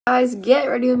Guys, get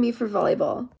ready with me for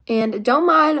volleyball. And don't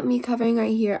mind me covering right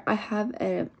here. I have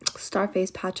a star face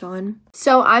patch on.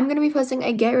 So I'm going to be posting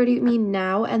a get ready with me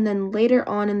now, and then later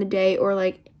on in the day or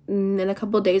like in a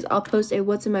couple of days, I'll post a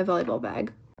what's in my volleyball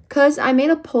bag. Because I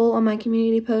made a poll on my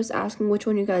community post asking which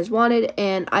one you guys wanted,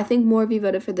 and I think more of you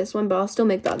voted for this one, but I'll still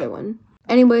make the other one.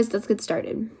 Anyways, let's get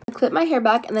started. I clip my hair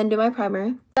back and then do my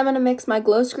primer. I'm going to mix my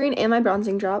glow screen and my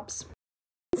bronzing drops.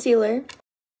 Concealer.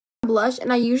 Blush,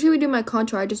 and I usually would do my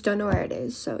contour, I just don't know where it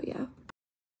is, so yeah.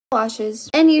 Lashes,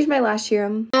 and use my lash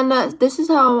serum. And this is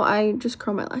how I just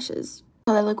curl my lashes.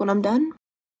 How they look when I'm done.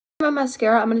 For my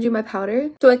mascara, I'm going to do my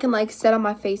powder so it can like set on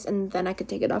my face, and then I can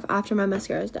take it off after my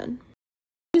mascara is done.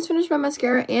 I just finished my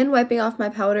mascara and wiping off my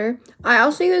powder. I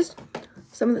also used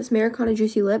some of this Americana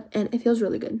Juicy Lip, and it feels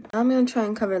really good. I'm going to try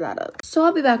and cover that up. So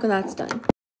I'll be back when that's done.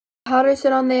 Powder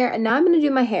sit on there, and now I'm going to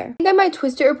do my hair. I think I might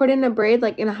twist it or put it in a braid,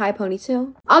 like in a high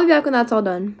ponytail. I'll be back when that's all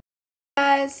done.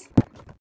 Guys,